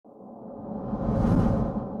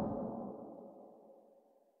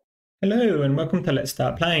Hello and welcome to Let's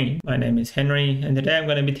Start Playing. My name is Henry and today I'm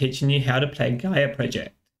going to be teaching you how to play Gaia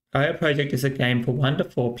Project. Gaia Project is a game for 1 to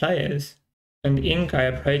 4 players, and in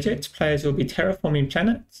Gaia Project players will be terraforming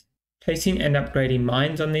planets, placing and upgrading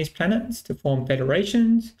mines on these planets to form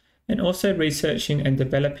federations, and also researching and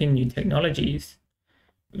developing new technologies.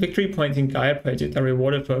 Victory points in Gaia Project are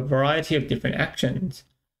rewarded for a variety of different actions.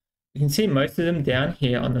 You can see most of them down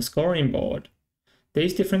here on the scoring board.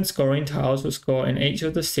 These different scoring tiles will score in each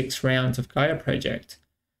of the 6 rounds of Gaia Project,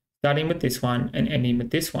 starting with this one and ending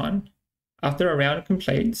with this one. After a round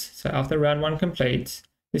completes, so after round 1 completes,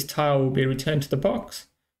 this tile will be returned to the box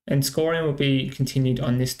and scoring will be continued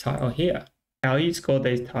on this tile here. How you score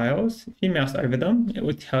these tiles, if you mouse over them, it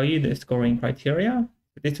will tell you the scoring criteria.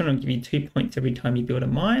 This one will give you 2 points every time you build a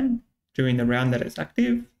mine during the round that it's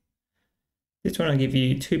active. This one will give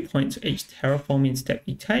you 2 points for each terraforming step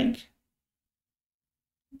you take.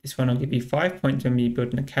 This one will give you 5 points when you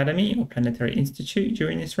build an academy or planetary institute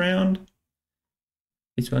during this round.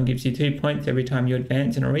 This one gives you 2 points every time you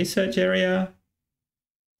advance in a research area,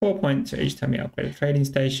 4 points for each time you upgrade a trading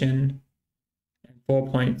station, and 4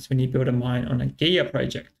 points when you build a mine on a Gaia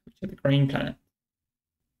project, which are the green planet.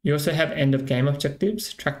 You also have end of game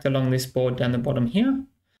objectives tracked along this board down the bottom here,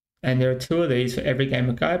 and there are 2 of these for every game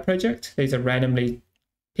of Gaia project. These are randomly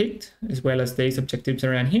picked, as well as these objectives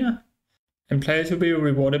around here. And players will be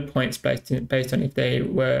rewarded points based on if they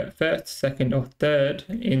were 1st, 2nd, or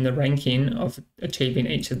 3rd in the ranking of achieving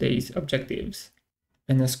each of these objectives.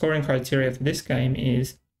 And the scoring criteria for this game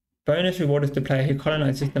is bonus reward is the player who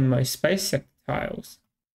colonizes the most space sector tiles.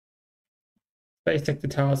 Space sector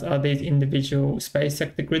tiles are these individual space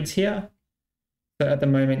sector grids here. So at the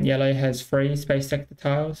moment, yellow has 3 space sector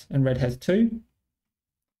tiles and red has 2.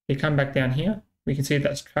 If you come back down here, we can see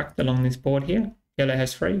that's tracked along this board here. Yellow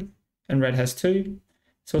has 3. And red has 2.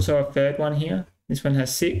 It's also a 3rd one here. This one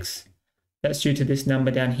has 6. That's due to this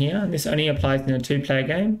number down here. And this only applies in a 2-player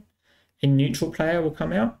game. A neutral player will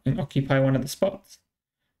come out and occupy one of the spots.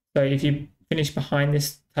 So if you finish behind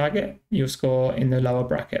this target, you'll score in the lower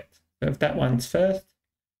bracket. So if that one's 1st,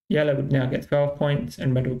 yellow would now get 12 points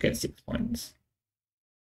and red will get 6 points.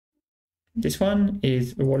 This one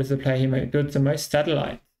is rewarded to the player who builds the most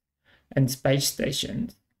satellites and space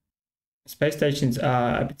stations. Space stations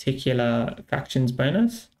are a particular factions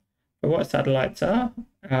bonus, but what satellites are,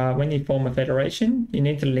 when you form a federation, you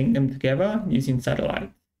need to link them together using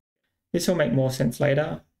satellites. This will make more sense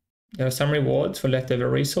later. There are some rewards for leftover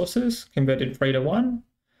resources, converted 3 to 1,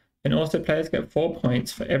 and also players get 4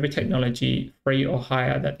 points for every technology 3 or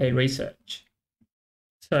higher that they research.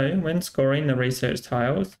 So when scoring the research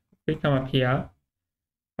tiles, if we come up here,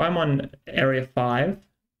 if I'm on area 5,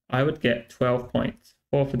 I would get 12 points.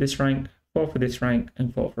 4 for this rank, 4 for this rank,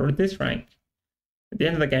 and 4 for this rank. At the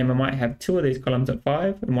end of the game, I might have 2 of these columns at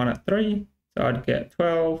 5 and 1 at 3. So I'd get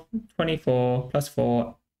 12, 24, plus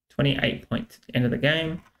 4, 28 points at the end of the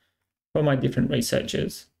game for my different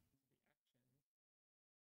researchers.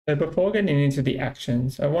 So before getting into the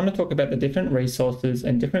actions, I want to talk about the different resources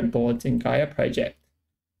and different boards in Gaia Project.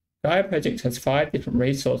 Gaia Project has 5 different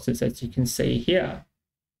resources, as you can see here.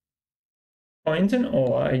 Coins and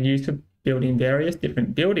ore are used to building various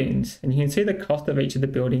different buildings, and you can see the cost of each of the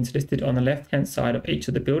buildings listed on the left hand side of each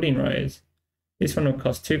of the building rows. This one will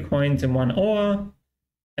cost 2 coins and 1 ore,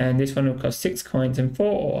 and this one will cost 6 coins and 4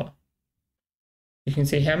 ore. You can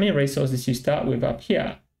see how many resources you start with up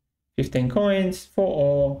here. 15 coins, 4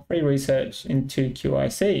 ore, 3 research, and 2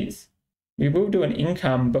 QICs. We will do an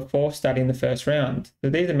income before starting the first round,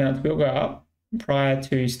 so these amounts will go up prior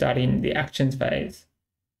to starting the actions phase.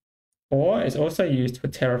 Ore is also used for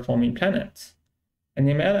terraforming planets, and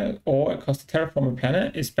the amount of ore it costs to terraform a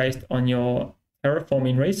planet is based on your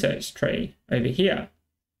terraforming research tree over here.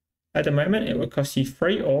 At the moment, it will cost you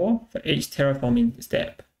 3 ore for each terraforming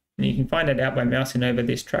step, and you can find it out by mousing over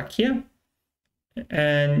this track here,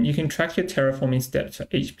 and you can track your terraforming steps for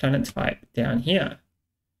each planet type down here.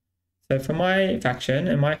 So for my faction,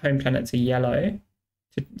 and my home planets are yellow,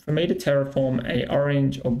 for me to terraform a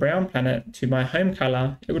orange or brown planet to my home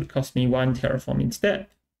color, it would cost me 1 terraforming step.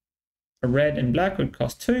 A red and black would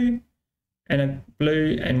cost 2, and a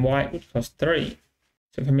blue and white would cost 3.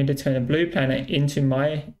 So for me to turn a blue planet into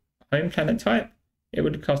my home planet type, it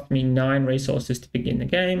would cost me 9 resources to begin the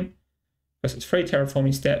game, because it's 3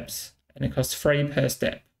 terraforming steps, and it costs 3 per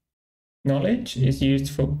step. Knowledge is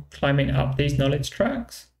used for climbing up these knowledge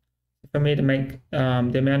tracks. For me to make the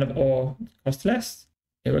amount of ore cost less,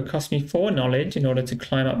 it would cost me 4 knowledge in order to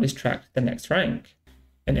climb up this track to the next rank.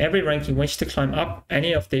 And every rank you wish to climb up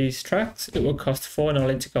any of these tracks, it will cost 4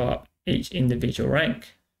 knowledge to go up each individual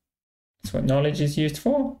rank. That's what knowledge is used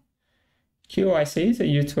for. QICs are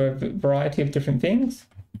used for a variety of different things.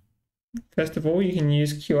 First of all, you can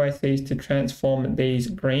use QICs to transform these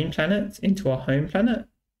green planets into a home planet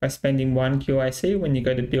by spending 1 QIC when you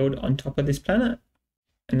go to build on top of this planet.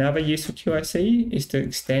 Another use for QIC is to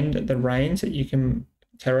extend the range that you can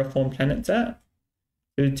terraform planets at.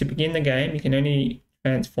 So to begin the game, you can only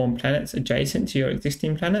transform planets adjacent to your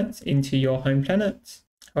existing planets into your home planets.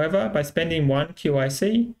 However, by spending 1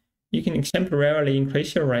 QIC, you can temporarily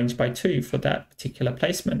increase your range by 2 for that particular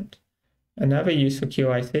placement. Another use for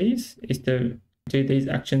QICs is to do these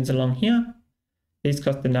actions along here. These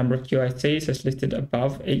cost the number of QICs as listed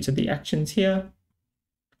above each of the actions here.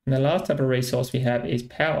 And the last type of resource we have is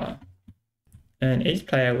power. And each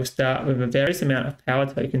player will start with a various amount of power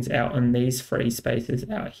tokens out on these free spaces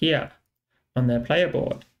out here on their player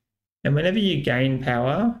board. And whenever you gain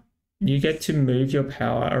power, you get to move your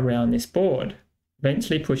power around this board,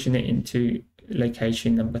 eventually pushing it into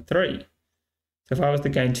location number 3. So if I was to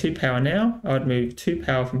gain 2 power now, I would move 2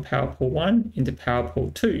 power from power pool 1 into power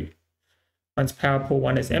pool 2. Once power pool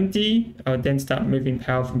 1 is empty, I would then start moving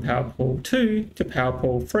power from power pool 2 to power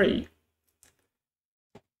pool 3.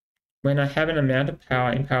 When I have an amount of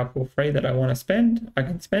power in power pool 3 that I want to spend, I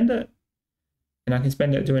can spend it. And I can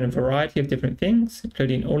spend it doing a variety of different things,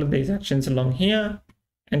 including all of these actions along here,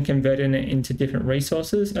 and converting it into different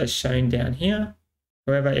resources as shown down here.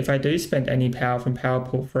 However, if I do spend any power from power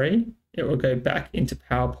pool 3, it will go back into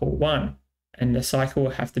power pool 1, and the cycle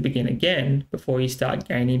will have to begin again before you start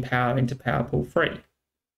gaining power into power pool 3.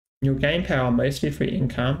 You'll gain power mostly through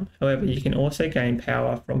income. However, you can also gain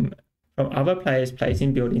power from other players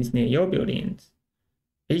placing buildings near your buildings.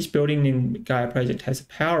 Each building in Gaia Project has a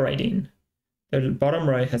power rating. The bottom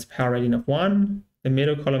row has a power rating of 1, the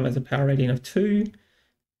middle column has a power rating of 2,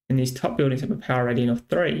 and these top buildings have a power rating of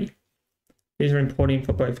 3. These are important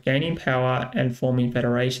for both gaining power and forming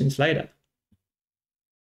federations later.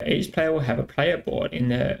 Each player will have a player board in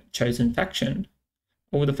their chosen faction.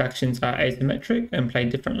 All the factions are asymmetric and played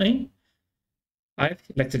differently. I've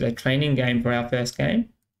selected a training game for our first game,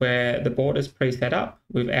 where the board is pre-set up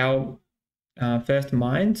with our first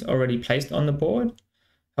mines already placed on the board.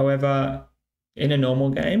 However, in a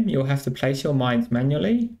normal game, you'll have to place your mines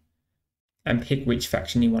manually and pick which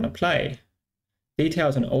faction you want to play.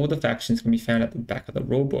 Details on all the factions can be found at the back of the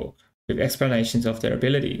rulebook with explanations of their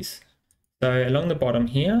abilities. So along the bottom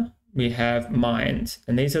here, we have mines,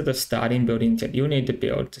 and these are the starting buildings that you'll need to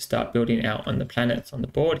build to start building out on the planets on the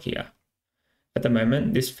board here. At the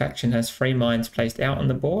moment, this faction has 3 mines placed out on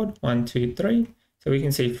the board, 1, 2, 3. So we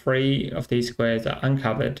can see 3 of these squares are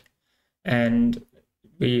uncovered, and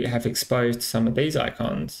we have exposed some of these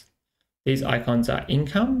icons. These icons are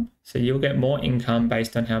income, so you'll get more income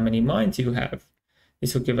based on how many mines you have.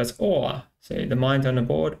 This will give us ore, so the mines on the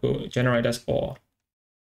board will generate us ore.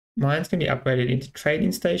 Mines can be upgraded into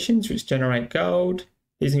trading stations, which generate gold.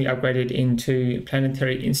 These can be upgraded into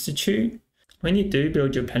Planetary Institute. When you do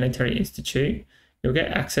build your Planetary Institute, you'll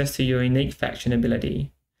get access to your unique faction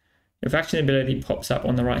ability. Your faction ability pops up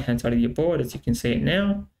on the right hand side of your board, as you can see it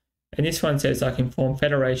now. And this one says I can form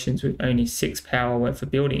federations with only 6 power worth of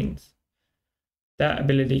buildings. That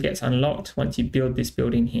ability gets unlocked once you build this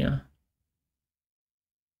building here.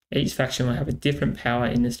 Each faction will have a different power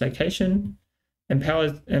in this location, and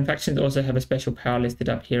factions also have a special power listed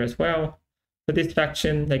up here as well. For this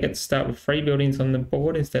faction, they get to start with 3 buildings on the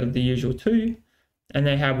board instead of the usual 2, and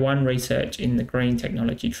they have 1 research in the green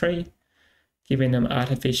technology tree, giving them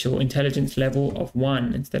artificial intelligence level of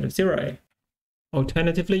 1 instead of 0.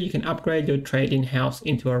 Alternatively, you can upgrade your trading house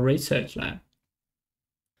into a research lab,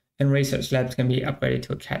 and research labs can be upgraded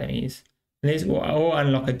to academies. And these will all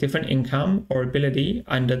unlock a different income or ability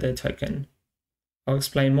under the token. I'll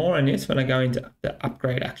explain more on this when I go into the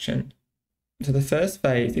upgrade action. So the first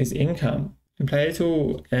phase is income, and players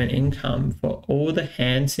will earn income for all the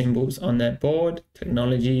hand symbols on their board,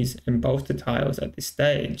 technologies, and bolster tiles at this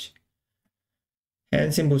stage.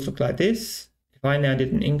 Hand symbols look like this. If I now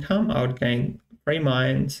did an income, I would gain 3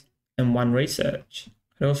 mines and 1 research.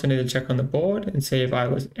 I also need to check on the board and see if I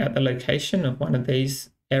was at the location of one of these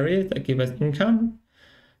areas that give us income.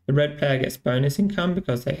 The red player gets bonus income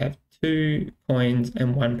because they have 2 coins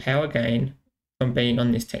and 1 power gain from being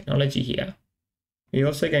on this technology here. We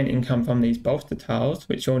also gain income from these bolster tiles,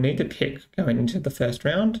 which you'll need to pick going into the first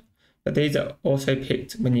round, but these are also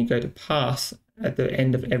picked when you go to pass at the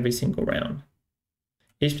end of every single round.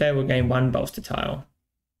 Each player will gain 1 bolster tile.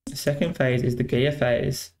 The second phase is the Gaia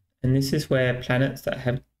phase, and this is where planets that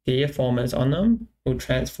have Gaia formers on them will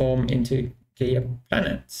transform into Gaia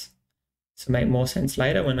planets. This will make more sense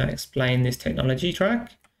later when I explain this technology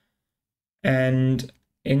track. And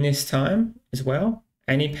in this time as well,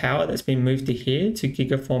 Any power that's been moved to here to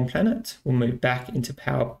gigaform planets will move back into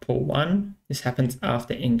power pool 1. This happens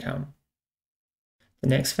after income. The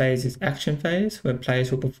next phase is action phase, where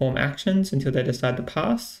players will perform actions until they decide to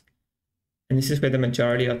pass. And this is where the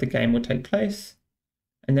majority of the game will take place.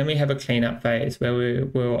 And then we have a cleanup phase where we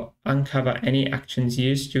will uncover any actions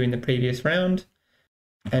used during the previous round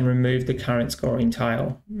and remove the current scoring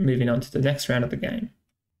tile, moving on to the next round of the game.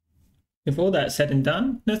 With all that said and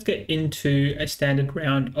done, let's get into a standard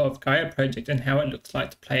round of Gaia Project and how it looks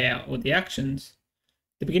like to play out all the actions.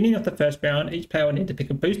 At the beginning of the first round, each player will need to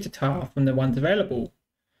pick a booster tile from the ones available.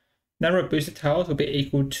 The number of booster tiles will be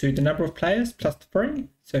equal to the number of players plus 3,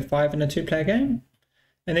 so 5 in a 2-player game.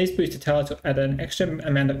 And these booster tiles will add an extra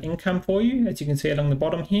amount of income for you, as you can see along the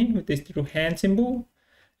bottom here with this little hand symbol,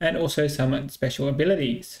 and also some special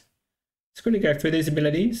abilities. Let's quickly go through these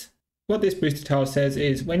abilities. What this booster tile says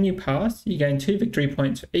is when you pass, you gain 2 victory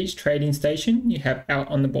points for each trading station you have out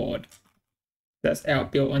on the board. That's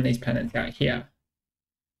out built on these planets out here.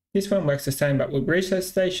 This one works the same but with research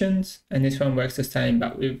stations, and this one works the same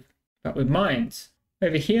but with mines.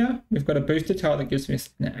 Over here, we've got a booster tile that gives us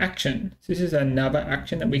an action. So this is another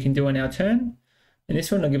action that we can do on our turn. And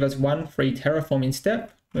this one will give us 1 free terraforming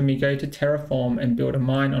step when we go to terraform and build a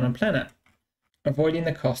mine on a planet, avoiding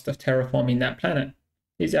the cost of terraforming that planet.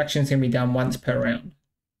 These actions can be done once per round.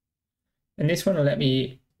 And this one will let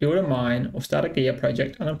me build a mine or start a Gaia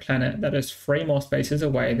project on a planet that is 3 more spaces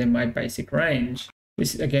away than my basic range.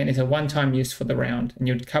 This again is a one-time use for the round, and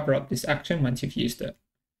you'd cover up this action once you've used it.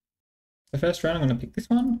 The first round, I'm going to pick this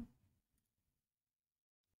one.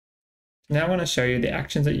 So now I want to show you the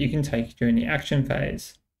actions that you can take during the action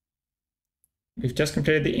phase. We've just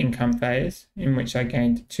completed the income phase, in which I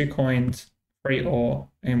gained 2 coins, 3 ore,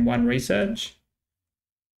 and 1 research.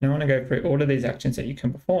 Now I want to go through all of these actions that you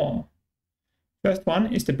can perform. First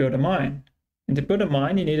one is to build a mine. And to build a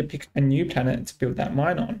mine, you need to pick a new planet to build that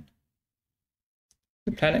mine on.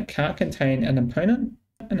 The planet can't contain an opponent,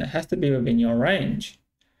 and it has to be within your range.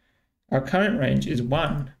 Our current range is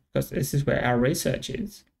 1, because this is where our research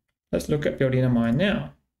is. Let's look at building a mine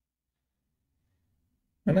now.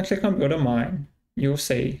 When I click on build a mine, you'll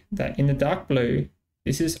see that in the dark blue,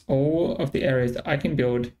 this is all of the areas that I can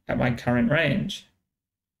build at my current range.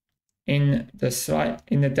 In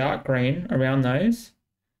the dark green around those,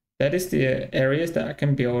 that is the areas that I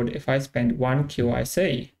can build if I spend 1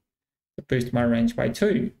 QIC to boost my range by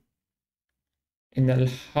 2. In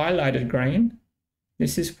the highlighted green,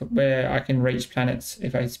 this is where I can reach planets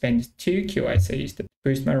if I spend 2 QICs to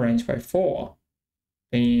boost my range by 4,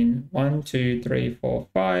 being 1, 2, 3, 4,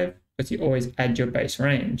 5, because you always add your base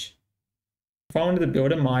range. If I wanted to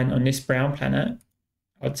build a mine on this brown planet,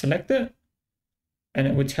 I'd select it, and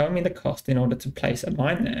it would tell me the cost in order to place a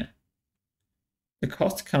mine there. The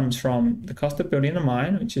cost comes from the cost of building a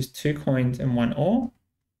mine, which is 2 coins and 1 ore,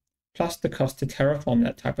 plus the cost to terraform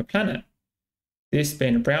that type of planet. This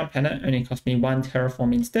being a brown planet only cost me 1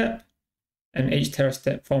 terraforming step, and each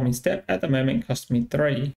terraforming step at the moment costs me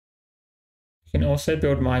 3. You can also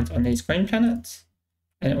build mines on these green planets,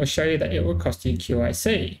 and it will show you that it will cost you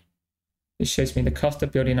QIC. This shows me the cost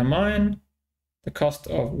of building a mine, the cost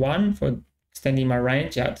of 1 for extending my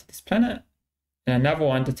range out to this planet, and another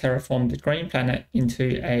 1 to terraform the green planet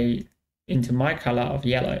into my color of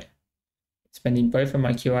yellow. Spending both of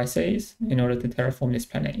my QICs in order to terraform this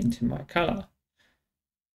planet into my color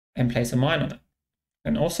and place a mine on it.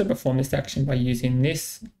 And also perform this action by using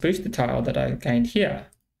this booster tile that I gained here.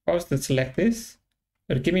 If I was to select this,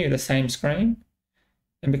 it would give me the same screen.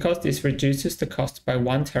 And because this reduces the cost by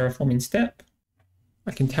 1 terraforming step,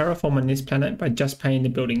 I can terraform on this planet by just paying the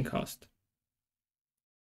building cost.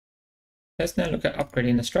 Let's now look at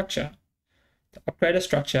upgrading a structure. To upgrade a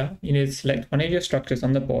structure, you need to select one of your structures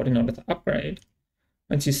on the board in order to upgrade.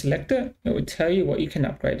 Once you select it, it will tell you what you can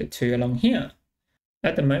upgrade it to along here.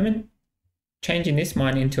 At the moment, changing this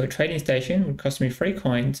mine into a trading station would cost me 3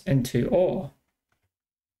 coins and 2 ore.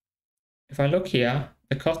 If I look here,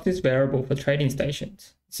 the cost is variable for trading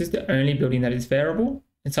stations. This is the only building that is variable,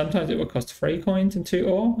 and sometimes it will cost 3 coins and 2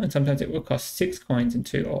 ore, and sometimes it will cost 6 coins and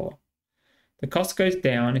 2 ore. The cost goes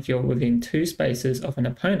down if you're within 2 spaces of an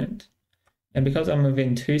opponent. And because I'm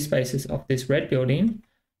within 2 spaces of this red building,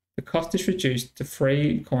 the cost is reduced to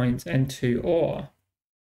 3 coins and 2 ore.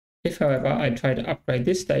 If, however, I try to upgrade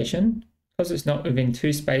this station, because it's not within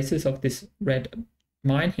 2 spaces of this red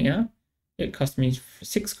mine here, it costs me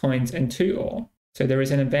 6 coins and 2 ore. So there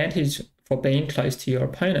is an advantage for being close to your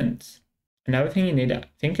opponents. Another thing you need to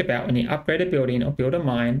think about when you upgrade a building or build a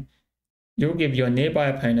mine, you'll give your nearby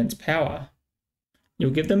opponents power.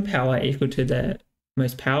 You'll give them power equal to the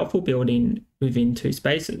most powerful building within 2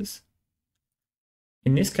 spaces.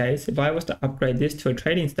 In this case, if I was to upgrade this to a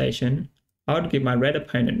trading station, I would give my red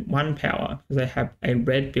opponent 1 power because they have a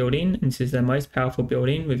red building and this is the most powerful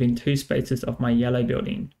building within 2 spaces of my yellow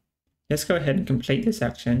building. Let's go ahead and complete this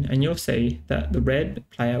action and you'll see that the red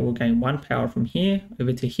player will gain 1 power from here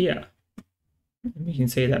over to here. And you can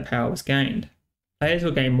see that power was gained. Players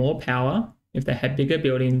will gain more power if they have bigger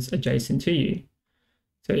buildings adjacent to you.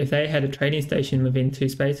 So if they had a trading station within 2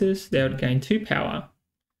 spaces, they would gain 2 power.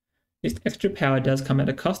 This extra power does come at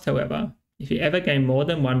a cost, however. If you ever gain more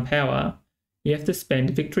than 1 power, you have to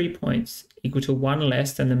spend victory points equal to 1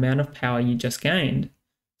 less than the amount of power you just gained.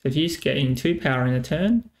 So if you gain 2 power in a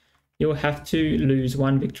turn, you will have to lose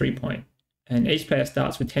 1 victory point. And each player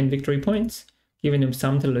starts with 10 victory points, giving them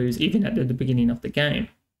some to lose even at the beginning of the game.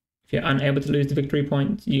 If you're unable to lose the victory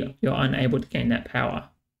points, you're unable to gain that power.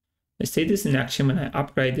 Let's see this in action when I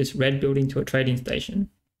upgrade this red building to a trading station.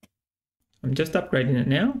 I'm just upgrading it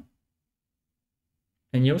now.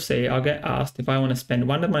 And you'll see I'll get asked if I want to spend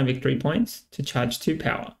 1 of my victory points to charge 2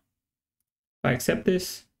 power. If I accept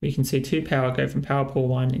this, we can see 2 power go from power pool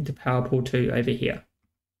 1 into power pool 2 over here.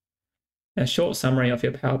 A short summary of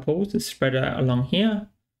your power pools is spread out along here.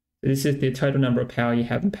 So this is the total number of power you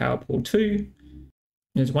have in power pool 2.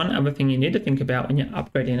 There's one other thing you need to think about when you're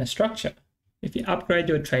upgrading a structure. If you upgrade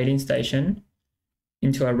your trading station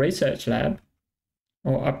into a research lab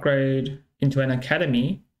or upgrade into an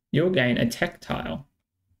academy, you'll gain a tech tile.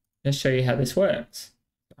 Let's show you how this works.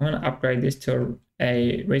 I'm going to upgrade this to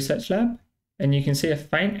a research lab and you can see a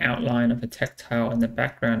faint outline of a tech tile in the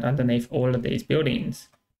background underneath all of these buildings.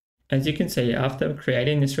 As you can see, after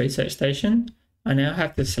creating this research station, I now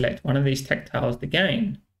have to select one of these tech tiles to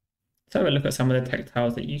gain. Let's have a look at some of the tech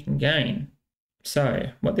tiles that you can gain. So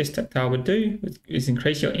what this tech tile would do is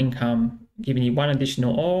increase your income, giving you 1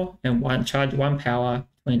 additional ore and charge 1 power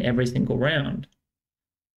between every single round.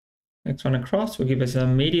 Next one across will give us an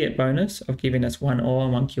immediate bonus of giving us 1 ore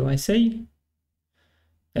and 1 QIC.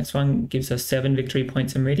 Next one gives us 7 victory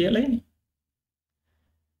points immediately.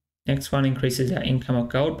 Next one increases our income of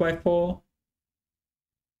gold by 4.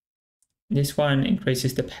 This one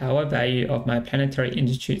increases the power value of my planetary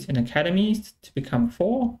institutes and academies to become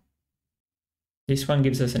 4. This one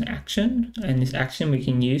gives us an action, and this action we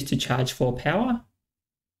can use to charge 4 power.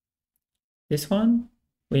 This one,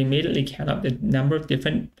 we immediately count up the number of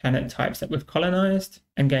different planet types that we've colonized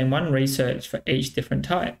and gain 1 research for each different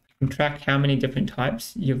type. You can track how many different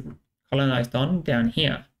types you've colonized on down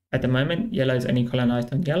here. At the moment, yellow's only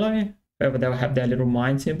colonized on yellow. However, they'll have their little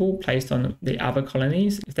mine symbol placed on the other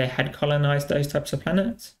colonies if they had colonized those types of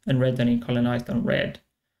planets, and red's only colonized on red.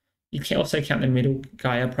 You can also count the middle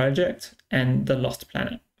Gaia Project and the Lost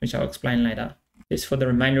Planet, which I'll explain later. This for the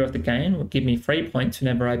remainder of the game will give me 3 points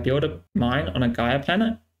whenever I build a mine on a Gaia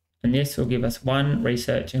planet, and this will give us 1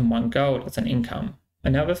 research and 1 gold as an income.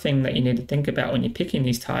 Another thing that you need to think about when you're picking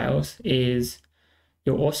these tiles is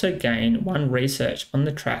you'll also gain 1 research on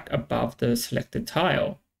the track above the selected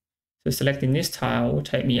tile. So selecting this tile will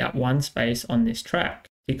take me up 1 space on this track.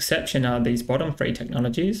 The exception are these bottom 3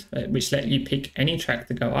 technologies, which let you pick any track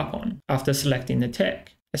to go up on after selecting the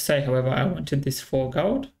tech. Let's say, however, I wanted this 4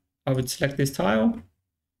 gold. I would select this tile,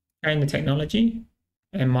 gain the technology,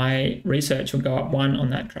 and my research will go up 1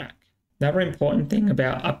 on that track. Another important thing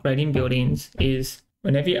about upgrading buildings is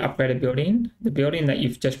whenever you upgrade a building, the building that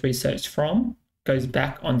you've just researched from goes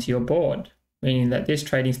back onto your board, meaning that this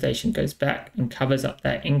trading station goes back and covers up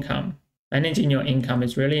that income. Managing your income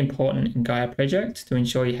is really important in Gaia Project to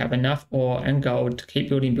ensure you have enough ore and gold to keep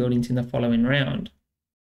building buildings in the following round.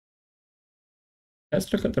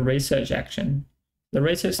 Let's look at the research action. The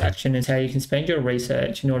research action is how you can spend your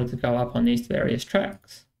research in order to go up on these various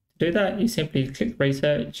tracks. To do that, you simply click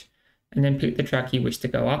research and then pick the track you wish to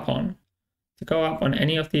go up on. To go up on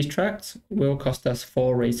any of these tracks will cost us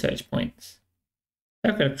 4 research points.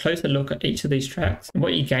 Let's get a closer look at each of these tracks and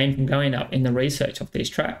what you gain from going up in the research of these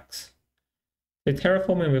tracks. The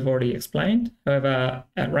terraforming we've already explained. However,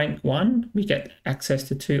 at rank 1, we get access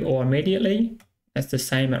to 2 ore immediately. That's the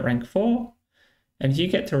same at rank 4. And if you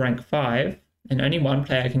get to rank 5, and only 1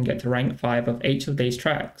 player can get to rank 5 of each of these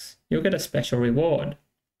tracks, you'll get a special reward.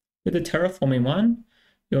 With the terraforming one,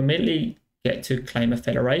 you'll immediately get to claim a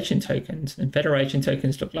Federation tokens, and Federation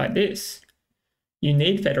tokens look like this. You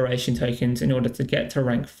need Federation tokens in order to get to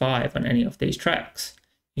rank 5 on any of these tracks.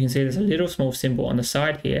 You can see there's a little small symbol on the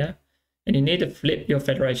side here, and you need to flip your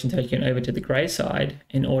Federation token over to the grey side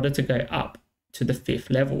in order to go up to the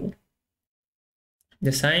 5th level.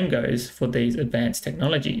 The same goes for these advanced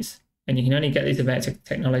technologies, and you can only get these advanced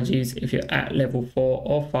technologies if you're at level 4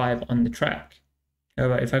 or 5 on the track.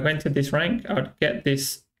 However, if I went to this rank, I'd get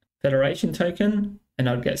this Federation token and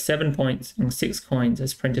I'd get 7 points and 6 coins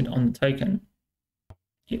as printed on the token.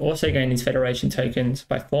 You also gain these federation tokens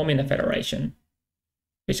by forming a federation,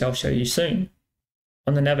 which I'll show you soon.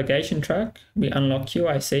 On the navigation track, we unlock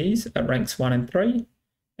QICs at ranks 1 and 3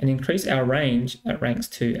 and increase our range at ranks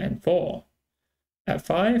 2 and 4. At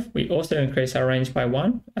 5, we also increase our range by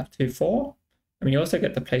 1 up to 4, and we also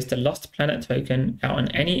get to place the Lost Planet token out on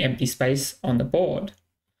any empty space on the board.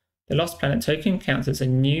 The Lost Planet token counts as a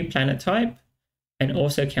new planet type and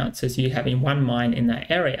also counts as you having one mine in that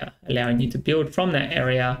area, allowing you to build from that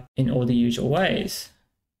area in all the usual ways.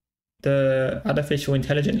 The Artificial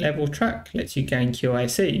Intelligent level track lets you gain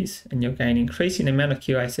QICs, and you'll gain increasing amount of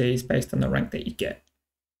QICs based on the rank that you get.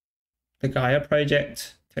 The Gaia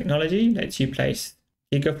Project technology lets you place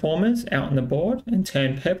gigaformers out on the board and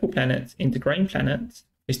turn purple planets into green planets,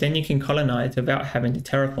 which then you can colonize without having to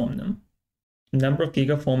terraform them. The number of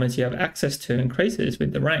gigaformers you have access to increases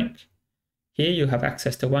with the rank. Here you have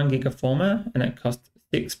access to 1 gigaformer, and it costs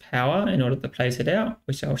 6 power in order to place it out,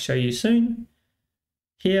 which I'll show you soon.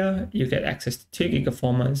 Here you get access to 2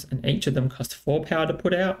 gigaformers, and each of them cost 4 power to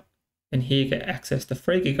put out. And here you get access to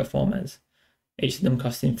 3 gigaformers, each of them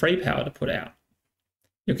costing 3 power to put out.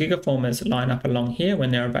 Your gigaformers line up along here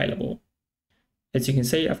when they're available. As you can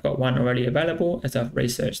see, I've got 1 already available as I've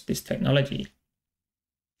researched this technology.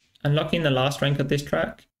 Unlocking the last rank of this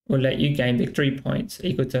track will let you gain victory points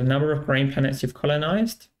equal to the number of green planets you've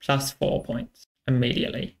colonized plus 4 points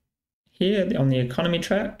immediately. Here on the economy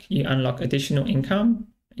track, you unlock additional income,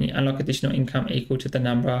 and you unlock additional income equal to the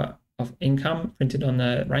number of income printed on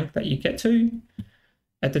the rank that you get to.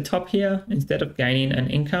 At the top here, instead of gaining an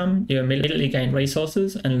income, you immediately gain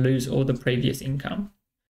resources and lose all the previous income.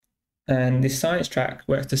 And this science track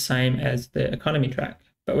works the same as the economy track,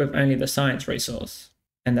 but with only the science resource.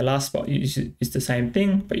 And the last spot is the same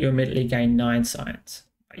thing, but you immediately gain 9 science,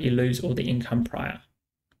 but you lose all the income prior.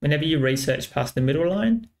 Whenever you research past the middle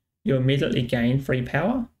line, you immediately gain free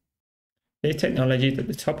power. These technologies at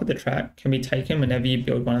the top of the track can be taken whenever you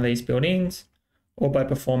build one of these buildings, or by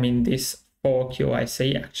performing this 4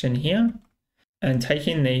 QIC action here. And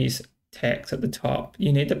taking these techs at the top,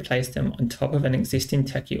 you need to place them on top of an existing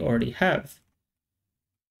tech you already have.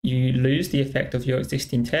 You lose the effect of your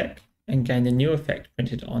existing tech and gain the new effect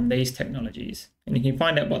printed on these technologies. And you can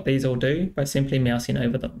find out what these all do by simply mousing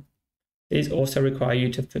over them. These also require you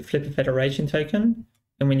to flip a federation token,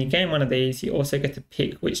 and when you gain one of these, you also get to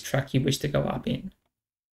pick which track you wish to go up in.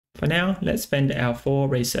 For now, let's spend our 4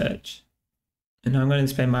 research. And I'm going to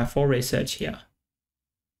spend my 4 research here.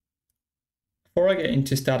 Before I get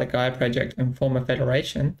into start a Gaia project and form a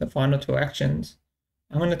federation, the final 2 actions,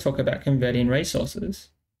 I'm going to talk about converting resources.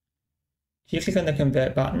 If you click on the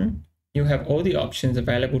convert button, you'll have all the options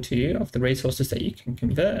available to you of the resources that you can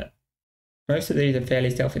convert. Most of these are fairly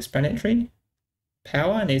self-explanatory.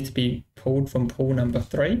 Power needs to be pulled from pool number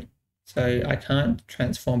 3. So I can't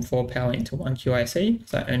transform 4 power into 1 QIC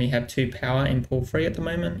because I only have 2 power in pool 3 at the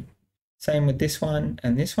moment. Same with this one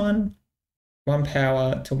and this one. 1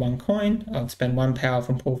 power to 1 coin. I'll spend 1 power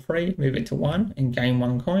from pool 3, move it to 1 and gain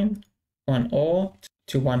 1 coin. 1 ore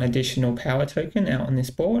to 1 additional power token out on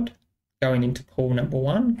this board, going into pool number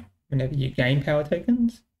 1 whenever you gain power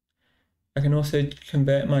tokens. I can also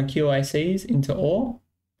convert my QICs into ore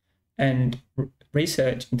and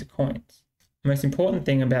research into coins. The most important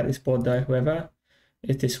thing about this board though, however,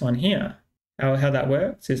 is this one here. How that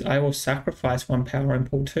works is I will sacrifice 1 power in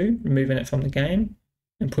pool 2, removing it from the game,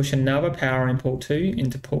 and push another power in pool 2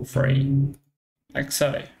 into pool 3, like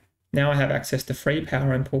so. Now I have access to 3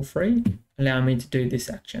 power in pool 3, allowing me to do this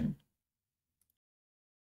action.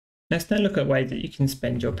 Let's now look at ways that you can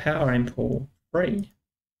spend your power in pool 3.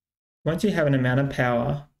 Once you have an amount of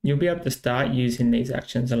power, you'll be able to start using these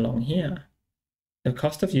actions along here. The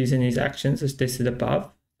cost of using these actions is listed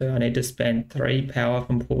above, so I need to spend 3 power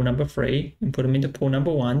from pool number 3 and put them into pool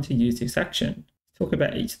number 1 to use this action. Let's talk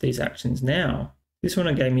about each of these actions now. This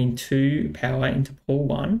one gave me 2 power into pool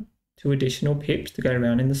 1, 2 additional pips to go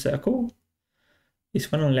around in the circle.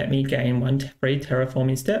 This one will let me gain 1 free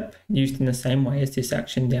terraforming step used in the same way as this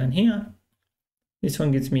action down here. This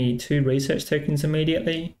one gives me 2 research tokens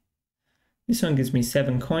immediately. This one gives me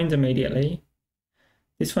 7 coins immediately.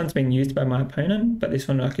 This one's been used by my opponent, but this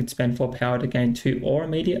one I could spend 4 power to gain 2 ore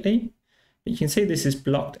immediately. But you can see this is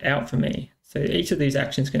blocked out for me. So each of these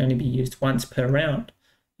actions can only be used once per round.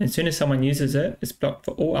 And as soon as someone uses it, it's blocked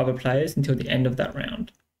for all other players until the end of that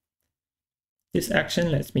round. This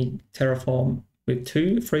action lets me terraform with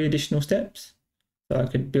 2 free additional steps. So I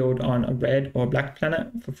could build on a red or black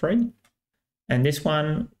planet for free. And this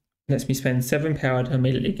one lets me spend 7 power to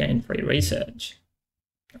immediately gain free research.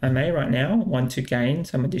 I may right now want to gain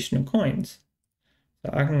some additional coins.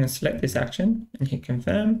 So I can select this action and hit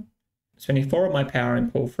confirm, spending 4 of my power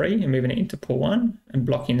in pool 3 and moving it into pool 1 and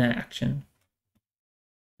blocking that action.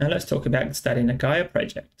 Now let's talk about starting a Gaia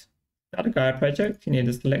project. To start a Gaia project, you need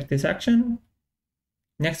to select this action.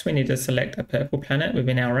 Next, we need to select a purple planet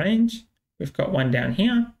within our range. We've got one down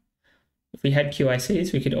here. If we had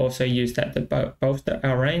QICs, we could also use that to bolster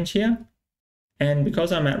our range here. And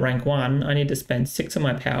because I'm at rank 1, I need to spend 6 of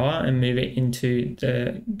my power and move it into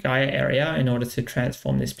the Gaia area in order to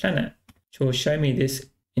transform this planet, which will show me this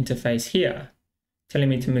interface here, telling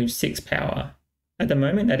me to move 6 power. At the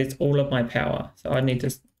moment, that is all of my power. So I need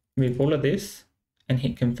to move all of this and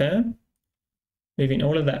hit confirm, moving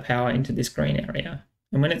all of that power into this green area.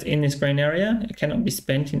 And when it's in this green area, it cannot be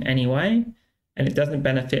spent in any way, and it doesn't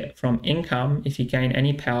benefit from income if you gain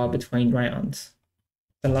any power between rounds.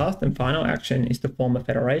 The last and final action is to form a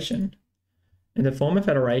federation. In the form a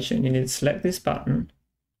federation, you need to select this button,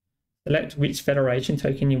 select which federation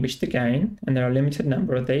token you wish to gain, and there are a limited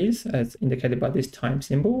number of these as indicated by this time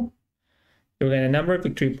symbol. You'll gain a number of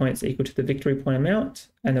victory points equal to the victory point amount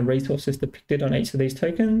and the resources depicted on each of these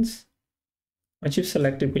tokens. Once you've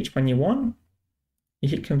selected which one you want, you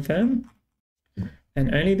hit confirm,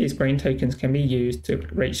 and only these green tokens can be used to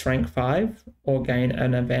reach rank 5 or gain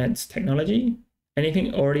an advanced technology.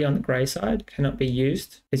 Anything already on the grey side cannot be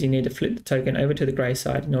used, as you need to flip the token over to the grey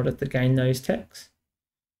side in order to gain those techs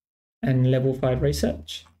and level 5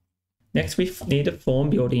 research. Next, we need to form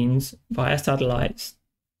buildings via satellites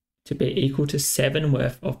to be equal to 7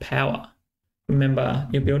 worth of power. Remember,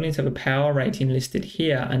 your buildings have a power rating listed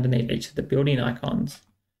here underneath each of the building icons.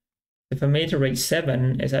 So for me to reach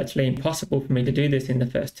 7, it's actually impossible for me to do this in the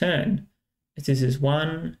first turn, as this is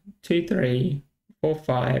 1, 2, 3, 4,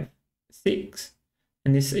 5, 6,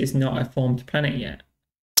 and this is not a formed planet yet.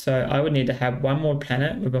 So I would need to have one more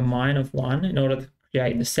planet with a mine of 1 in order to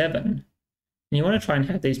create the 7. And you want to try and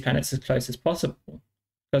have these planets as close as possible,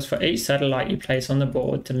 because for each satellite you place on the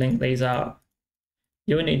board to link these up,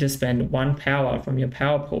 you will need to spend 1 power from your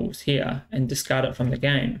power pools here and discard it from the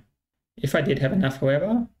game. If I did have enough,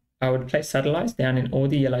 however, I would place satellites down in all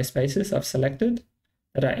the yellow spaces I've selected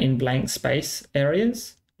that are in blank space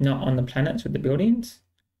areas, not on the planets with the buildings,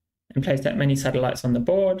 and place that many satellites on the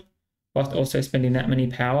board, whilst also spending that many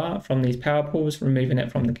power from these power pools, removing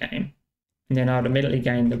it from the game. And then I would immediately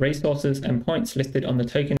gain the resources and points listed on the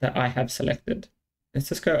token that I have selected. Let's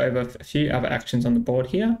just go over a few other actions on the board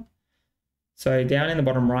here. So down in the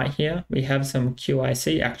bottom right here, we have some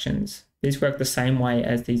QIC actions. These work the same way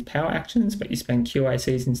as these power actions, but you spend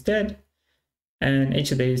QICs instead, and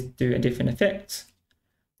each of these do a different effect.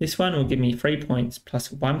 This one will give me 3 points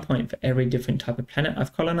plus 1 point for every different type of planet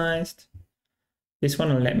I've colonized. This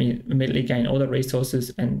one will let me immediately gain all the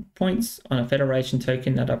resources and points on a federation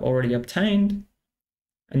token that I've already obtained.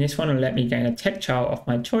 And this one will let me gain a tech child of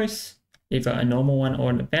my choice, either a normal one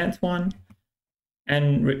or an advanced one,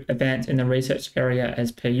 and advance in the research area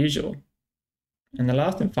as per usual. And the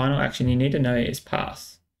last and final action you need to know is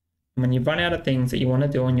pass. And when you run out of things that you want to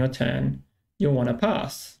do on your turn, you'll want to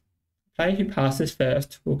pass. The player who passes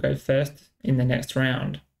first will go first in the next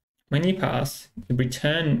round. When you pass, you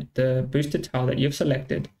return the booster tile that you've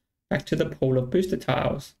selected back to the pool of booster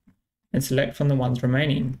tiles and select from the ones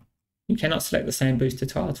remaining. You cannot select the same booster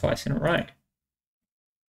tile twice in a row.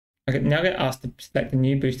 I can now get asked to select a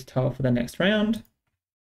new booster tile for the next round,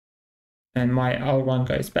 and my old one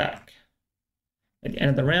goes back. At the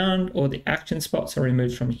end of the round, all the action spots are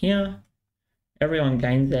removed from here. Everyone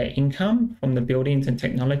gains their income from the buildings and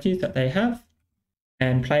technologies that they have.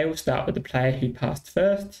 And play will start with the player who passed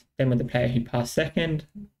first, then with the player who passed second,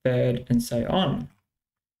 third, and so on.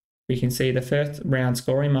 We can see the first round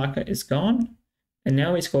scoring marker is gone, and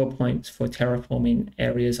now we score points for terraforming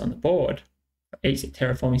areas on the board. For each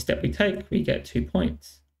terraforming step we take, we get 2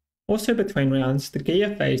 points. Also between rounds, the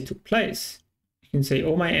Gaia phase took place. You can see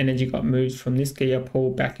all my energy got moved from this Gaia pool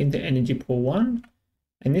back into energy pool 1,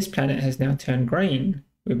 and this planet has now turned green,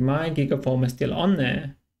 with my gigaformer still on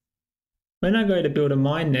there. When I go to build a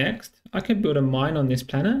mine next, I can build a mine on this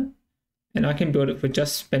planet, and I can build it for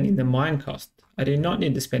just spending the mine cost. I do not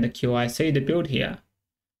need to spend a QIC to build here.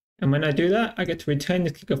 And when I do that, I get to return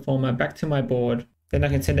this gigaformer back to my board. Then I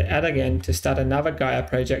can send it out again to start another Gaia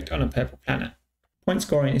project on a purple planet. Point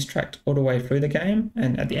scoring is tracked all the way through the game,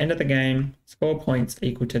 and at the end of the game, score points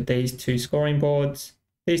equal to these 2 scoring boards,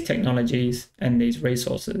 these technologies, and these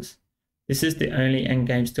resources. This is the only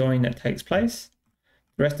endgame scoring that takes place.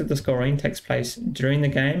 The rest of the scoring takes place during the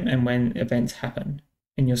game and when events happen,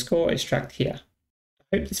 and your score is tracked here.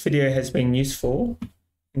 I hope this video has been useful,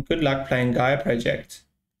 and good luck playing Gaia Project.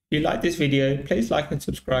 If you like this video, please like and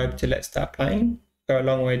subscribe to Let's Start Playing, go a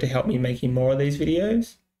long way to help me making more of these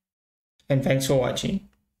videos. And thanks for watching.